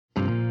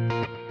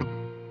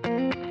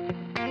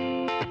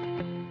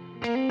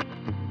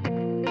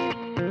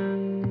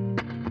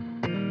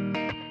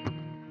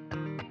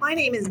My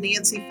name is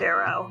Nancy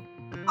Farrow,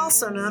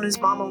 also known as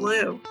Mama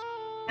Lou,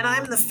 and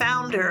I'm the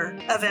founder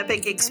of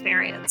Epic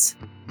Experience.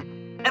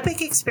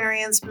 Epic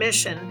Experience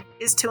mission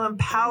is to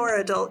empower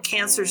adult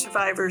cancer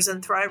survivors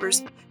and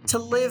thrivers to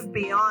live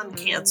beyond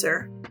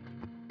cancer.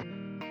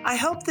 I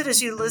hope that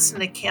as you listen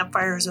to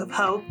Campfires of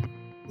Hope,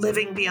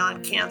 Living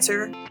Beyond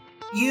Cancer,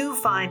 you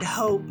find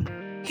hope,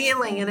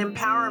 healing, and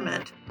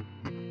empowerment.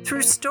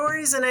 Through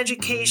stories and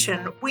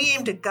education, we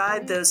aim to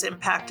guide those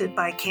impacted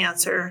by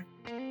cancer,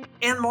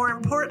 and more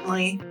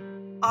importantly,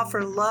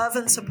 offer love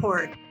and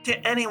support to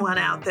anyone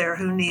out there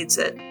who needs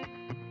it.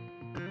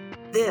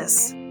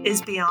 This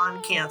is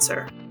Beyond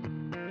Cancer.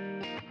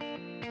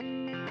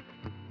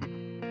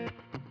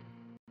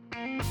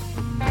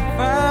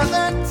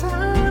 Further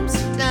times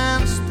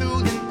dance through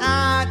the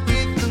night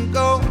with the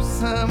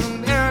ghosts of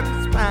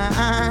America's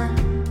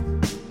spine.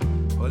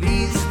 Well,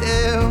 he's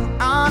still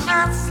on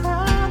our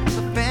side,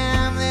 the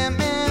family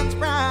man's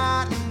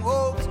pride, and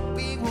hopes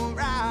we will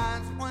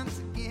rise once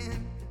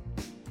again.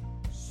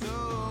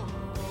 So,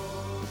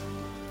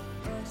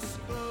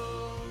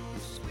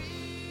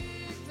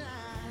 sweet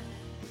time.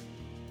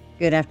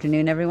 Good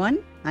afternoon,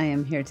 everyone. I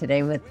am here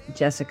today with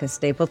Jessica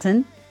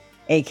Stapleton,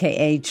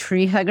 aka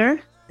Tree Hugger.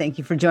 Thank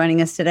you for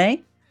joining us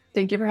today.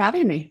 Thank you for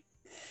having me.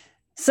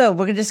 So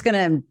we're just going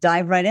to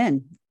dive right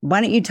in. Why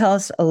don't you tell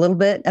us a little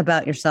bit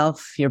about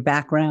yourself, your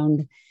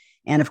background,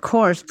 and of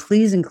course,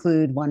 please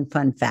include one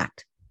fun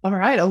fact. All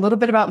right. A little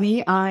bit about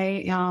me.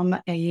 I am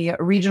a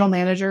regional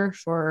manager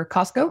for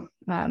Costco.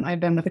 I've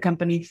been with the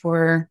company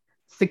for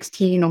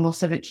 16, almost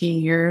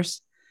 17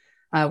 years.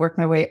 I worked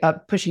my way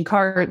up pushing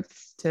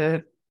carts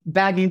to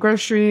bagging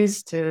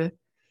groceries to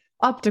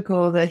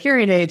optical, the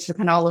hearing aids, so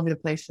kind of all over the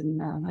place.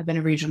 And I've been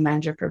a regional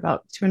manager for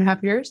about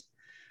 2.5 years.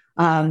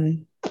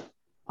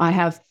 I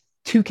have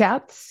 2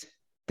 cats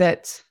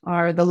that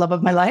are the love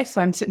of my life.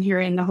 So I'm sitting here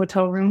in the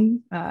hotel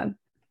room.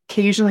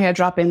 Occasionally I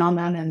drop in on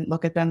them and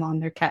look at them on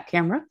their cat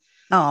camera.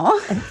 Oh,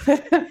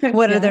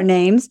 what are their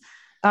names?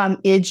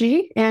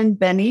 Iggy and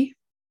Benny,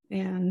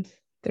 and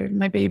they're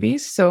my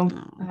babies. So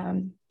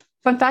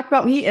fun fact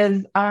about me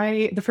is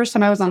the first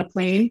time I was on a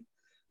plane,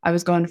 I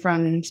was going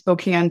from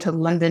Spokane to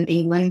London,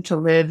 England to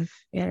live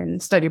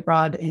and study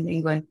abroad in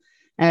England.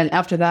 And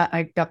after that,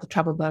 I got the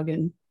travel bug,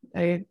 and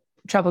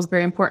travel is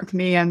very important to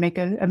me. I make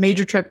a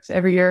major trip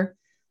every year.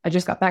 I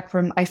just got back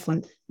from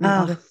Iceland in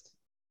August.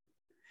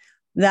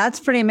 That's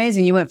pretty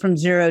amazing. You went from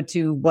 0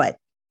 to what?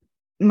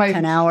 My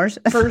 10 hours?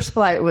 First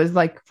flight was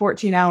like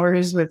 14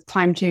 hours with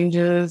time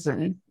changes,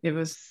 and it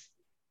was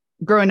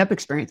growing up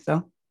experience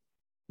though.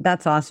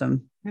 That's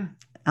awesome. Yeah.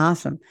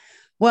 Awesome.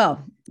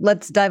 Well,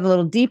 let's dive a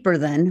little deeper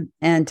then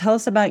and tell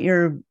us about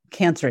your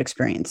cancer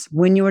experience.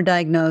 When you were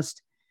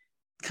diagnosed,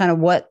 kind of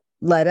what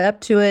led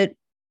up to it,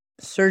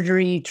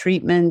 surgery,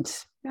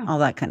 treatment, all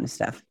that kind of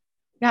stuff.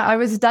 Yeah, I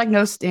was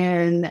diagnosed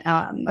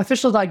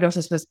official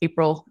diagnosis was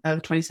April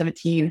of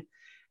 2017.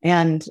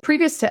 And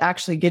previous to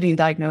actually getting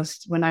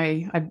diagnosed, when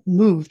I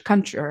moved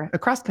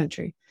across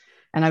country,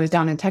 and I was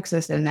down in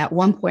Texas. And at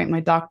one point,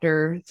 my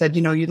doctor said,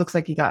 you looks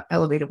like you got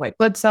elevated white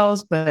blood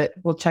cells, but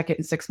we'll check it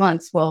in 6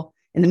 months. Well,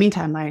 in the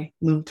meantime, I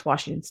moved to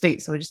Washington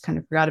State, so I just kind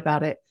of forgot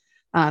about it.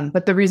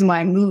 But the reason why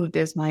I moved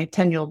is my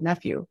 10-year-old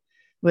nephew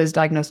was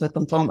diagnosed with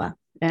lymphoma.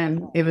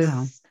 And it was,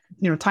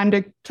 time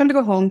to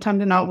go home, time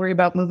to not worry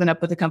about moving up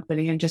with the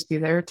company and just be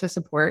there to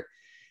support.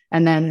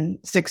 And then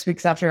 6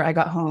 weeks after I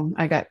got home,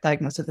 I got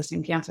diagnosed with the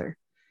same cancer.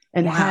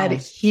 And had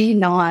he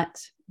not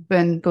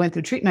been going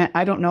through treatment,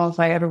 I don't know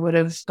if I ever would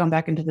have gone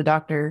back into the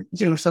doctor,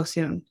 so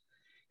soon.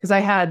 Because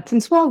I had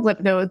some small lymph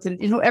nodes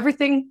and,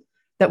 everything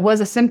that was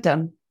a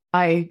symptom,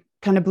 I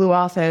kind of blew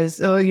off as,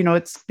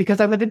 it's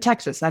because I live in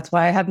Texas. That's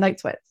why I have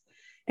night sweats.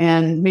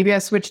 And maybe I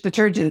switched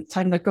detergent.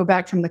 Time to go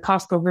back from the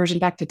Costco version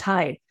back to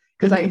Tide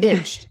because I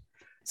itched.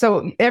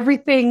 So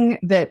everything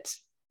that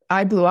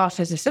I blew off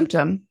as a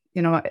symptom,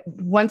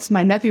 once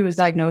my nephew was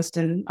diagnosed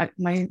and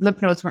my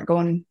lymph nodes weren't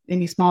going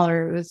any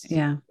smaller, it was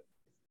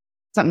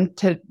something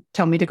to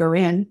tell me to go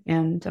in.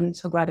 And I'm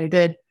so glad I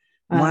did.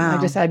 I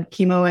just had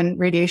chemo and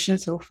radiation.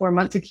 So 4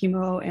 months of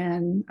chemo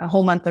and a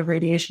whole month of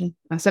radiation,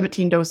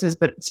 17 doses,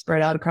 but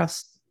spread out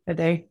across a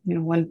day,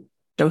 1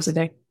 dose a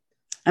day.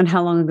 And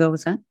how long ago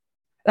was that?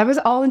 That was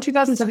all in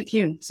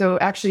 2017. So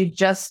actually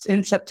just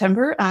in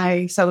September,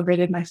 I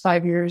celebrated my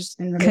 5 years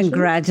in remission.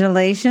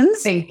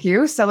 Congratulations. Thank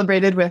you.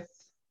 Celebrated with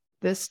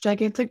this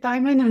gigantic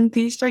diamond and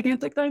these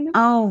gigantic diamonds.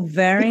 Oh,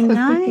 very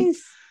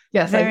nice.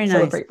 Yes, very nice.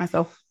 Celebrate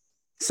myself.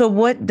 So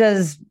what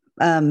does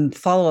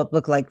follow-up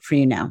look like for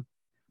you now?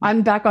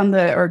 I'm back on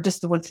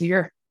just the once a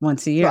year.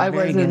 Once a year. So I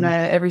was in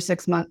every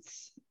 6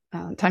 months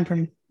time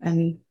frame.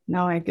 And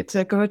now I get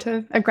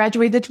to I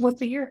graduated to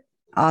once a year.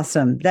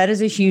 Awesome. That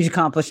is a huge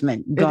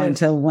accomplishment, going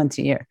to once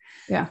a year.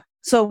 Yeah.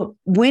 So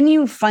when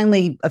you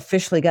finally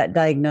officially got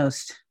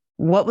diagnosed,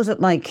 what was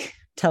it like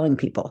telling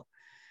people?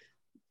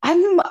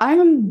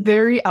 I'm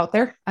very out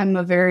there. I'm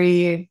a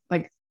very,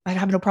 I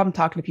have no problem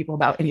talking to people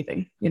about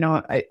anything.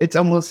 It's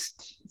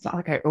not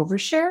like I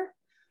overshare,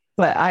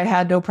 but I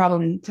had no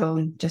problem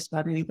telling just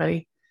about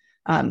anybody.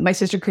 My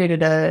sister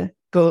created a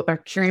Go our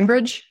Curing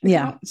Bridge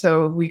Yeah. account.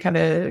 So we kind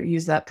of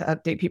use that to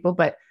update people.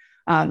 But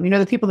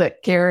the people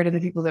that cared and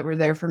the people that were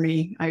there for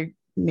me, I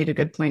made a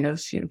good point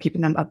of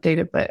keeping them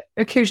updated. But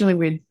occasionally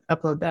we'd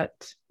upload that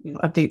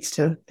updates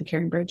to the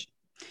Curing Bridge.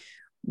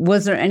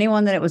 Was there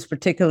anyone that it was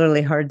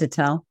particularly hard to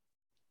tell?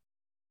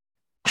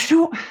 I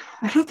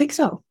don't think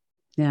so.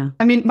 Yeah.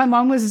 I mean, my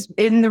mom was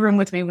in the room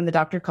with me when the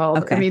doctor called.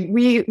 Okay. I mean,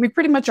 we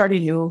pretty much already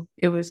knew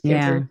it was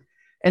cancer. Yeah.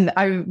 And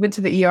I went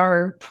to the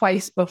ER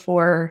twice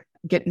before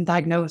getting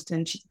diagnosed.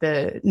 And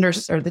the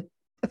nurse, I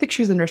think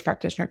she was the nurse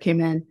practitioner, came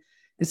in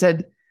and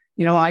said,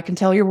 I can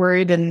tell you're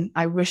worried and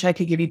I wish I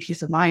could give you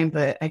peace of mind,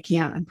 but I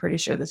can't. I'm pretty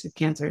sure this is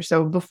cancer.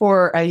 So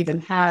before I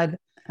even had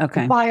a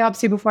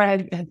biopsy, before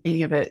I had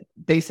any of it,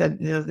 they said,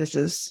 this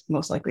is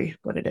most likely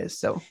what it is.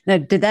 So now,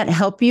 did that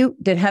help you?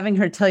 Did having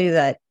her tell you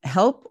that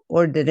help,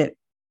 or did it?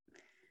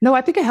 No,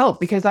 I think it helped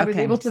because I was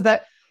able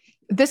to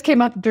this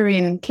came up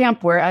during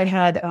camp where I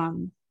had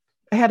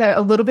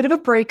a little bit of a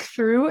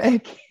breakthrough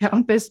at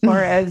camp as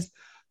far as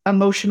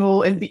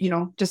emotional and,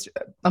 just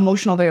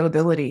emotional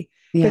availability.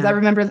 Because I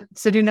remember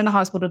sitting in a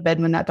hospital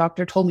bed when that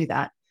doctor told me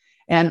that.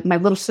 And my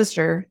little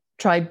sister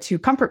tried to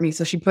comfort me.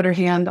 So she put her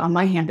hand on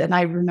my hand. And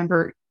I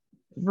remember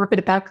ripping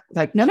it back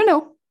like,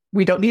 no,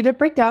 we don't need to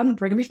break down.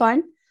 We're going to be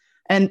fine.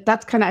 And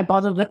that's I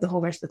bottled it up the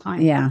whole rest of the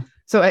time. Yeah.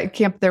 So at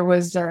camp, there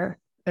was a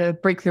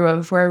breakthrough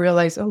of where I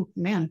realized, oh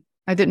man,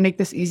 I didn't make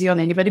this easy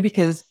on anybody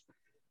because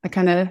I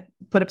kind of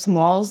put up some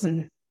walls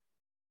and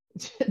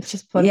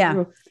just put it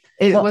through.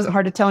 It wasn't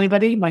hard to tell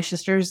anybody. My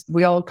sisters,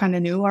 we all kind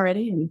of knew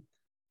already, and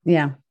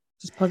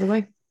just plug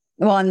away.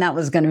 Well, and that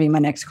was going to be my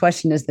next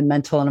question, is the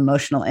mental and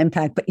emotional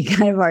impact, but you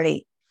kind of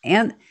already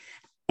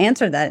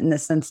answered that in the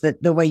sense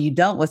that the way you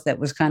dealt with it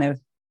was kind of,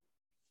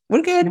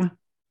 we're good.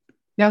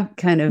 Yeah.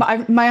 Kind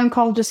of. My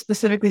uncle just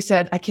specifically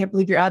said, I can't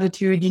believe your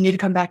attitude. You need to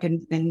come back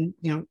and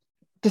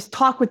just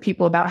talk with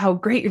people about how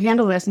great you're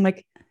handling this. I'm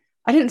like,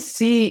 I didn't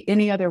see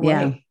any other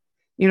way.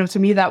 To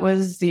me, that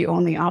was the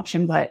only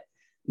option. But,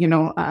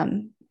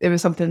 it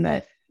was something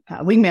that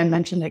Wingman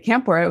mentioned at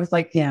camp where I was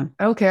like,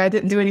 okay, I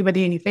didn't do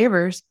anybody any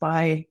favors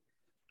by,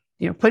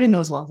 putting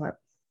those walls up.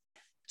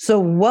 So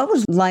what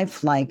was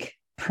life like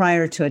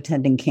prior to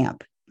attending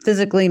camp?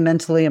 Physically,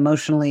 mentally,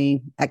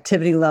 emotionally,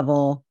 activity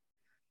level?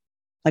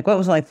 Like, what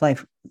was life like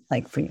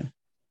for you?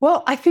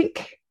 Well, I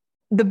think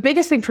the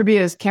biggest thing for me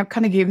is camp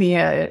kind of gave me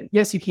a,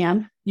 yes, you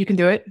can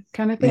do it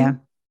kind of thing. Yeah.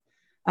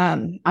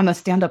 I'm a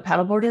stand-up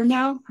paddleboarder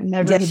now.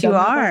 Yes, you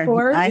are.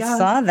 Before. I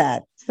saw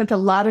that. Spent a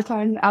lot of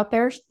time out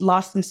there,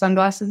 lost some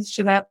sunglasses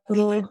to that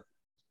little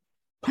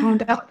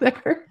pond out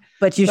there.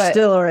 But you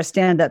still are a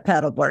stand-up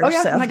paddleboarder. Oh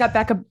yeah, so. And I got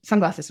backup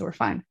sunglasses, so we're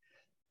fine.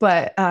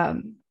 But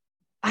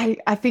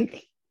I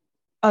think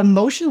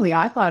emotionally,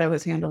 I thought I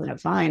was handling it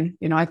fine.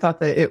 I thought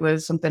that it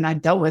was something I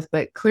dealt with,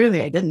 but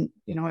clearly I didn't.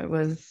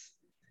 It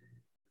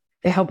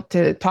helped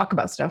to talk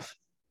about stuff.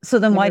 So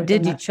then why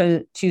did you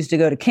choose to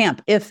go to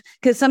camp?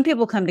 Because some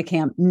people come to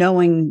camp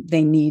knowing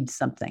they need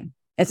something.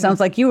 It sounds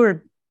like you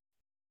were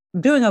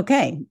doing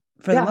okay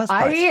for the most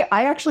part.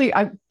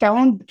 I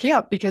found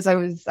camp because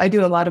I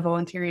do a lot of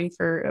volunteering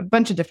for a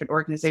bunch of different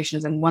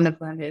organizations. And one of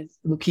them is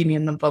Leukemia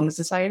and Lymphoma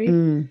Society.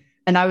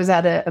 And I was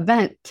at an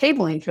event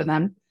tabling for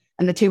them.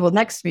 And the table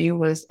next to me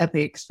was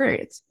Epic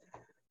Experience.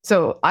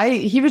 So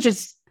he was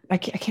just, I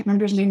can't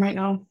remember his name right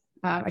now.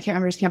 I can't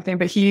remember his camp name,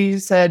 but he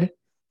said,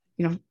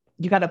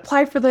 you got to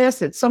apply for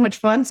this. It's so much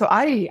fun. So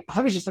I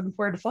was just looking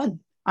forward to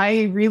fun.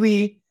 I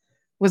really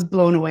was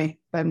blown away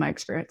by my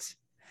experience.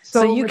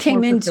 So you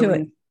came into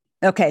it.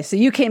 Okay. So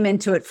you came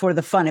into it for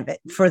the fun of it,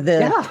 for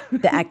the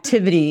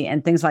activity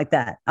and things like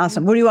that.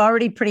 Awesome. Were you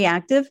already pretty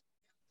active?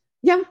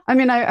 Yeah. I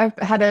mean, I've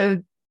had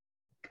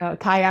a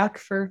kayak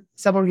for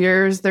several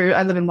years.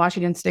 I live in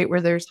Washington State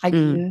where there's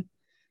hiking,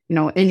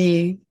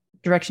 any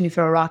direction you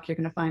throw a rock, you're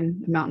going to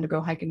find a mountain to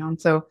go hiking on.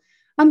 So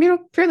I'm,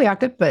 fairly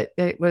active, but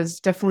it was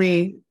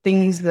definitely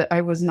things that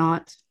I was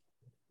not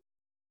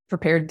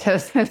prepared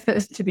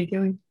to be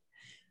doing.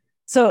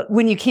 So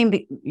when you came to,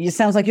 it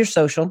sounds like you're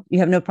social. You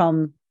have no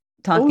problem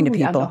talking to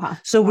people.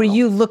 So were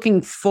you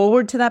looking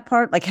forward to that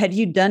part? Like, had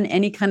you done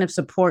any kind of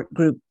support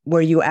group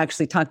where you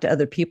actually talked to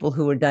other people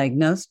who were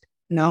diagnosed?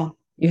 No.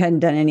 You hadn't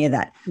done any of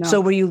that. No. So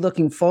were you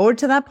looking forward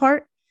to that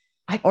part?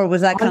 Or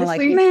was that kind of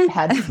like, meh?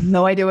 Had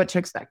no idea what to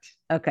expect.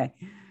 Okay.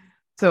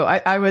 So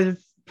I was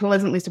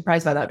pleasantly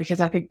surprised by that because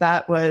I think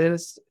that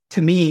was,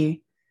 to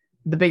me,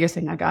 the biggest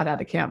thing I got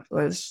out of camp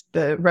was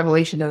the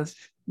revelation of,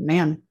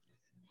 man,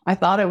 I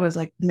thought it was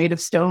like made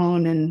of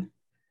stone and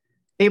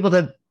able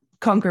to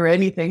conquer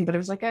anything, but it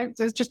was like,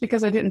 it's just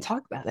because I didn't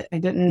talk about it. I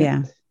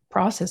didn't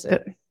process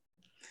it.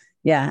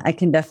 Yeah, I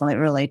can definitely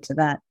relate to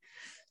that.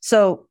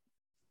 So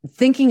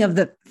thinking of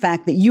the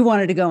fact that you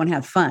wanted to go and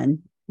have fun,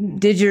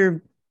 did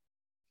your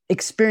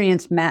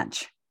experience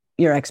match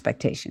your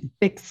expectation?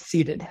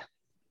 Exceeded.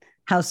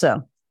 How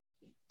so?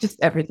 Just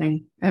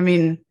everything. I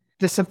mean,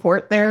 the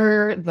support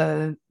there,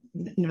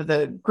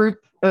 the group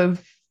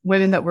of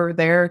women that were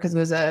there, because it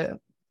was a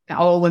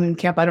all women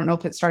camp. I don't know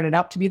if it started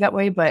out to be that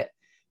way, but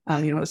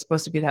it was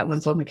supposed to be that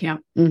lymphoma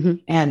camp.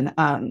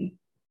 And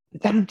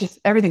then just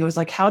everything. It was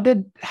like, how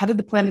did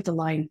the planets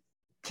align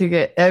to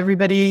get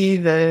everybody,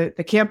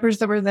 the campers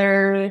that were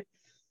there,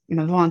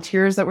 the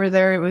volunteers that were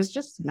there? It was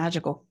just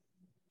magical.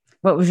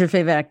 What was your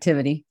favorite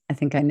activity? I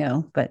think I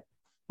know, but.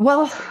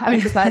 Well, I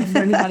mean, besides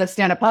learning how to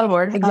stand up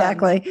paddleboard.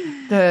 Exactly.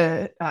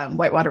 The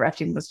whitewater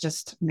rafting was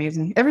just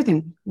amazing.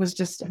 Everything was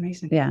just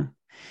amazing. Yeah.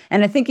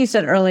 And I think you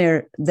said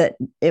earlier that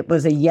it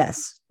was a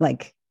yes,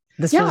 like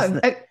this was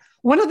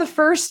one of the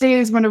first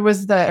days when it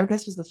was I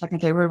guess it was the second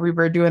day where we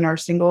were doing our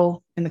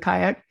single in the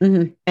kayak,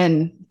 and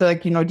they're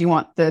like, do you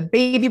want the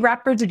baby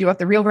rapids or do you want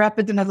the real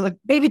rapids? And I was like,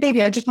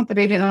 baby, I just want the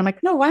baby. And I'm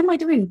like, no, why am I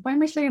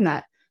saying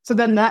that? So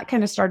then that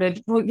kind of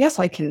started, well, yes,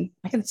 I can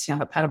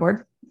stand up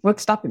paddleboard.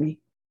 What's stopping me?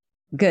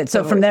 Good.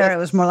 So from there, it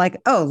was more like,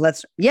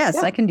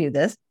 I can do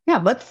this. Yeah,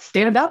 let's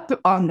stand up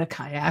on the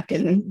kayak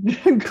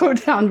and go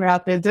down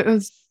rapids.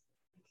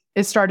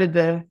 It started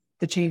the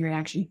chain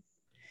reaction.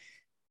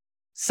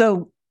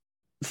 So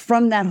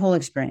from that whole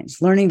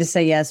experience, learning to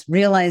say yes,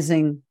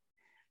 realizing,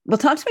 well,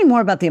 talk to me more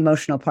about the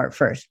emotional part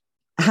first.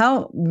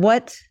 So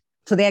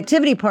the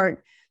activity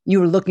part you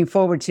were looking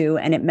forward to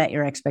and it met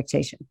your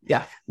expectation.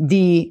 Yeah.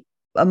 The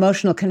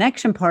emotional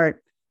connection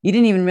part, you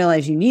didn't even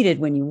realize you needed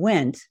when you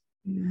went.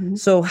 Mm-hmm.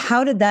 So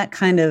how did that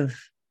kind of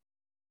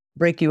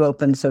break you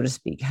open, so to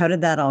speak? How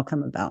did that all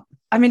come about?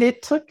 I mean,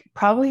 it took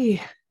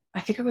probably,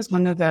 I think it was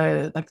one of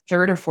the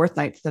third or fourth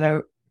nights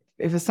that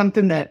it was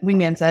something that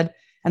Wingman said.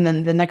 And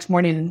then the next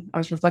morning I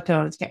was reflecting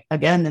on it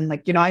again.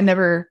 And I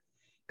never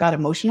got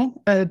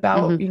emotional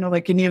about,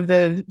 any of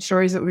the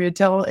stories that we would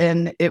tell.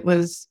 And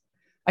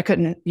I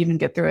couldn't even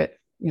get through it.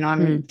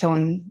 I'm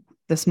telling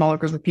the smaller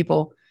group of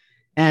people,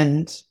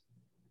 and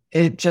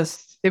it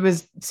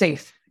was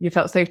safe. You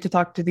felt safe to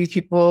talk to these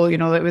people.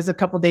 It was a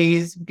couple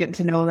days getting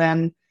to know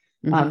them.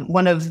 Mm-hmm.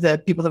 One of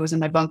the people that was in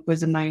my bunk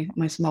was in my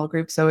small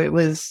group. So it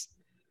was,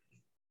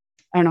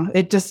 I don't know,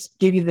 it just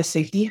gave you the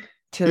safety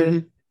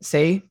to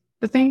say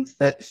the things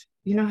that,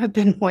 have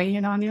been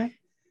weighing on you.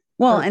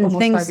 Well, and almost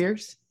things, 5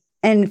 years.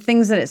 And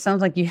things that it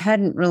sounds like you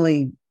hadn't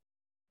really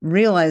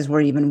realized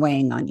were even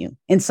weighing on you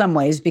in some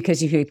ways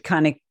because you had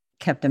kind of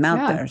kept them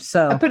out there.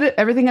 So I put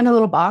everything in a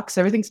little box.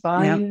 Everything's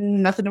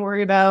fine. Nothing to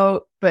worry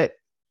about. But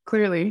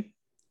clearly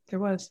there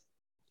was.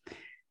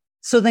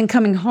 So then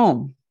coming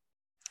home,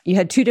 you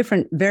had two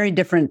very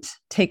different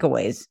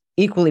takeaways,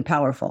 equally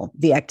powerful.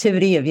 The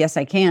activity of yes,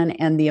 I can,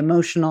 and the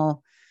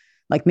emotional,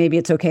 like maybe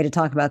it's okay to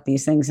talk about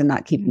these things and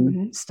not keep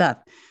them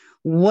stuffed.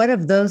 What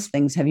of those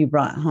things have you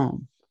brought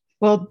home?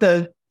 Well,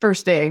 the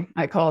first day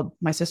I called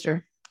my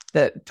sister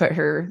that put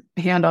her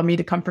hand on me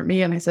to comfort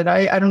me. And I said,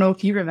 I don't know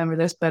if you remember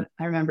this, but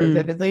I remember it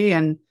vividly.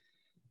 And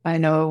I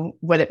know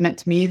what it meant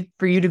to me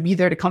for you to be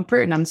there to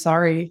comfort. And I'm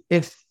sorry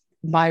if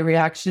my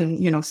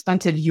reaction,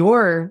 stunted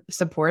your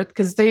support,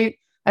 because I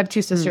have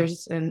two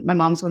sisters and my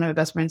mom's one of my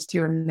best friends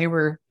too. And they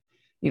were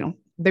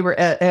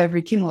at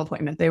every chemo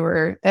appointment. They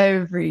were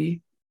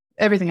everything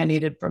I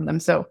needed from them.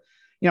 So,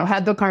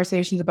 had those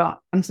conversations about,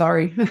 I'm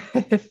sorry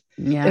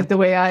if the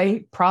way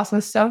I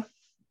process stuff,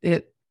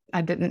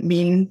 I didn't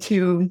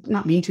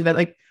not mean to,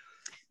 but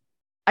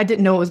I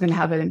didn't know it was going to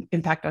have an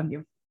impact on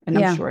you. And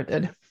I'm sure it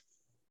did.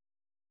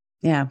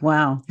 Yeah.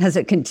 Wow. Has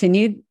it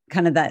continued,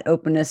 kind of that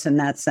openness in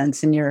that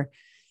sense, and your,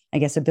 I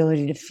guess,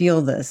 ability to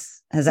feel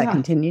this? Has that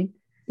continued?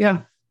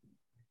 Yeah.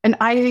 And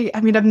I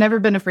mean, I've never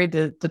been afraid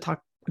to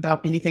talk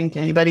about anything to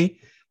anybody,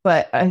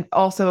 but I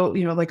also,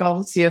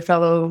 I'll see a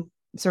fellow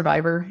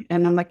survivor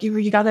and I'm like,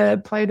 you got to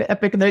apply to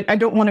Epic. And I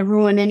don't want to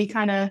ruin any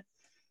kind of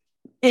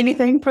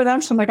anything for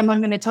them. So I'm like, I'm not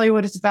going to tell you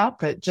what it's about,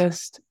 but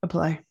just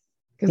apply.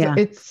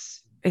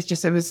 Because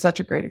it was such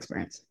a great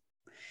experience.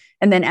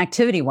 And then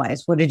activity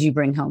wise, what did you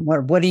bring home?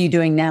 What are you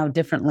doing now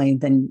differently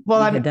than you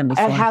had done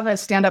before? I have a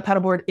stand-up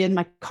paddleboard in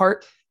my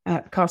cart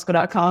at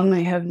Costco.com. I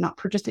have not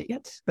purchased it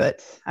yet,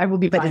 but I will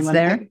be buying it's one.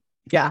 There?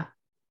 Yeah.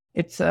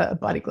 It's a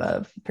body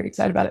glove. I'm pretty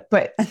excited about it.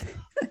 But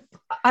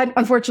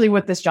unfortunately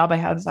with this job I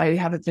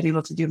haven't been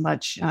able to do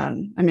much.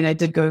 I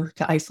did go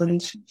to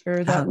Iceland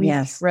for that week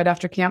right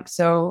after camp.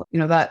 So,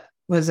 that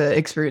was an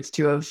experience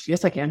too of,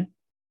 yes, I can.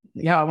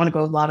 Yeah. I want to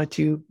go a lot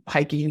to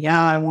hiking.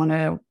 Yeah. I want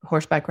to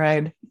horseback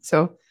ride.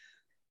 So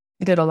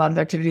I did a lot of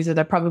activities that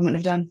I probably wouldn't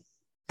have done.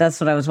 That's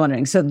what I was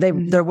wondering. So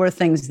there were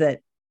things that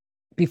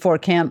before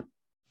camp,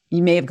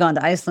 you may have gone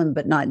to Iceland,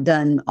 but not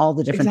done all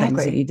the different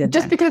things that you did.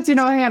 Just because, hey,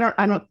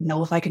 I don't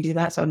know if I can do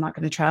that. So I'm not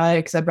going to try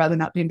because I'd rather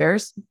not be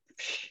embarrassed.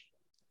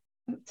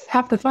 It's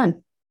half the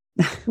fun.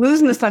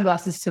 Losing the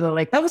sunglasses to the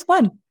lake. That was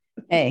fun.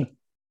 Hey,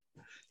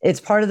 it's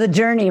part of the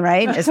journey,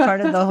 right? It's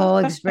part of the whole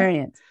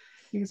experience.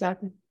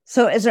 Exactly.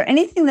 So is there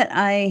anything that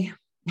I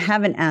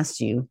haven't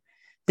asked you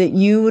that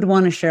you would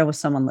want to share with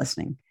someone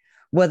listening?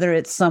 Whether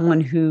it's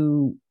someone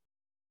who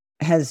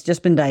has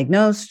just been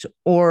diagnosed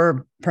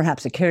or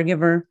perhaps a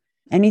caregiver,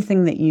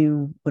 anything that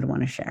you would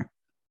want to share?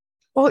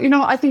 Well,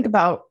 I think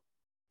about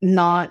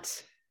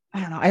I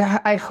don't know.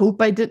 I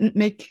hope I didn't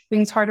make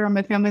things harder on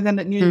my family than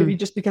it needed to be,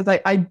 just because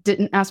I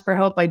didn't ask for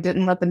help. I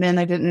didn't let them in.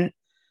 I didn't,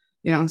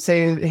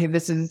 say, hey,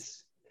 this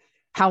is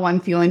how I'm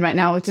feeling right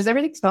now, which is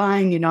everything's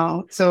fine,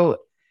 So,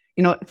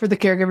 for the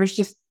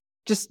caregivers,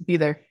 just be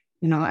there.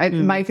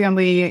 My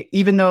family,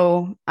 even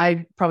though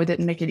I probably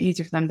didn't make it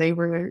easy for them, they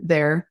were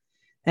there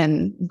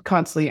and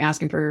constantly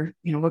asking for,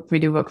 what can we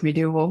do? What can we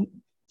do? Well,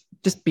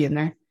 just being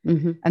there.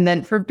 Mm-hmm. And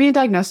then for being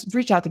diagnosed,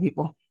 reach out to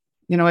people.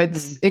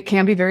 It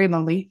can be very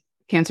lonely.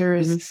 Cancer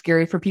is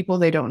scary for people.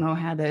 They don't know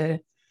how to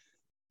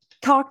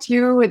talk to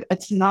you.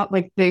 It's not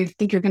like they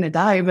think you're going to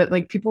die, but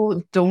like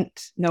people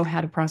don't know how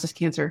to process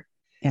cancer.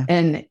 Yeah.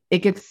 And it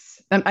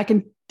gets, I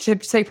can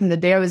say from the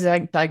day I was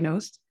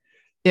diagnosed,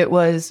 it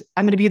was,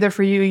 I'm going to be there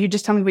for you. You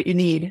just tell me what you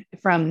need,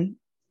 from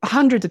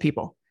hundreds of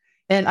people.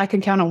 And I can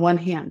count on one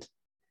hand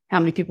how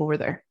many people were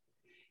there.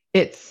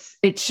 It's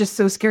just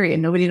so scary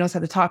and nobody knows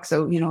how to talk.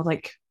 So,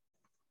 like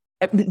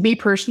me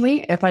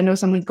personally, if I know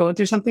someone's going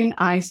through something,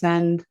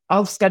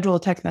 I'll schedule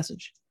a text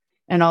message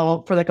and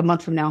for like a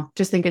month from now,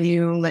 just thinking of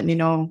you, letting you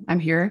know I'm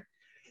here.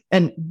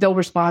 And they'll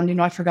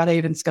respond, I forgot I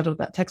even scheduled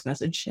that text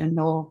message, and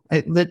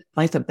it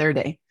lights up their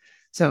day.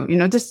 So,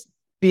 just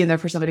being there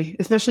for somebody,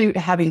 especially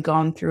having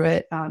gone through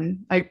it.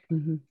 I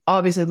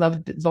obviously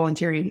love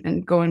volunteering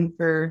and going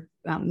for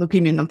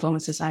Leukemia and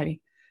Lymphoma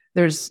Society.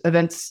 There's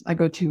events I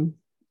go to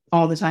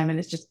all the time, and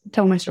it's just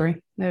tell my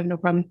story. I have no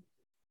problem.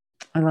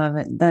 I love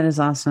it. That is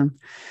awesome.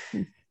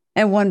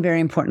 And one very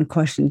important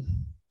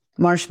question: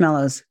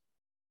 marshmallows,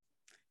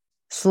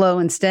 slow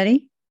and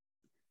steady,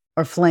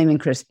 or flaming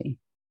crispy?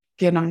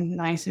 Get them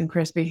nice and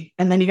crispy,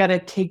 and then you got to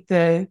take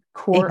the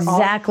core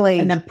off,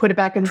 and then put it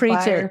back in the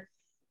fire.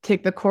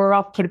 Take the core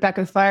off, put it back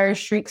in the fire,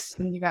 shrieks,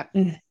 and you got.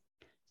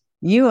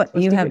 You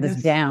have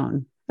this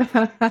down.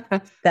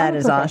 That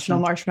is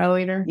awesome. Marshmallow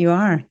eater. You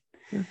are.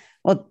 Yeah.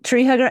 Well,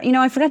 Tree Hugger,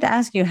 I forgot to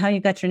ask you how you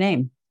got your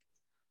name.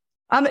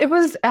 It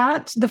was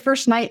at the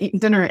first night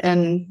eating dinner,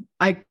 and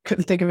I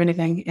couldn't think of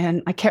anything,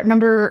 and I can't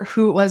remember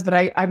who it was, but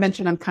I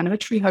mentioned I'm kind of a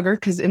tree hugger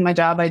because in my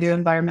job I do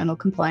environmental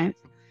compliance,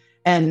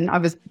 and I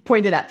was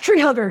pointed at tree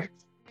hugger.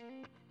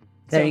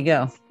 There you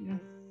go. Yeah.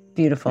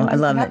 Beautiful. I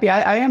love it.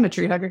 I am a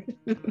tree hugger.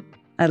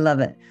 I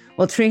love it.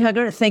 Well, Tree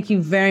Hugger, thank you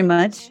very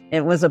much.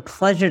 It was a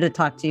pleasure to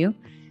talk to you.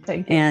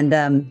 Thank you.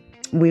 And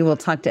we will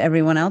talk to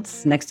everyone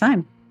else next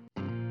time.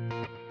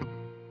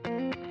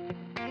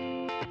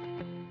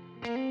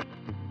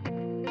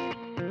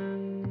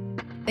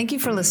 Thank you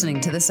for listening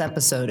to this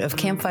episode of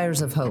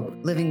Campfires of Hope,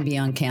 Living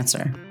Beyond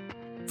Cancer.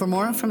 For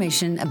more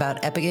information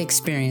about Epic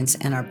Experience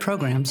and our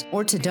programs,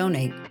 or to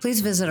donate, please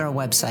visit our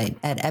website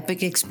at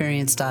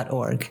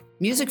epicexperience.org.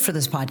 Music for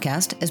this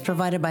podcast is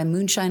provided by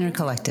Moonshiner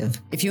Collective.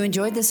 If you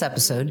enjoyed this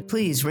episode,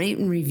 please rate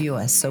and review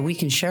us so we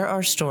can share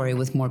our story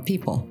with more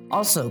people.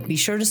 Also, be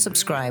sure to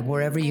subscribe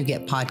wherever you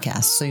get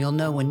podcasts so you'll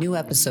know when new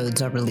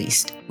episodes are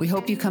released. We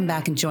hope you come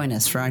back and join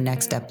us for our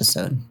next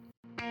episode.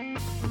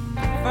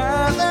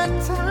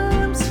 Father,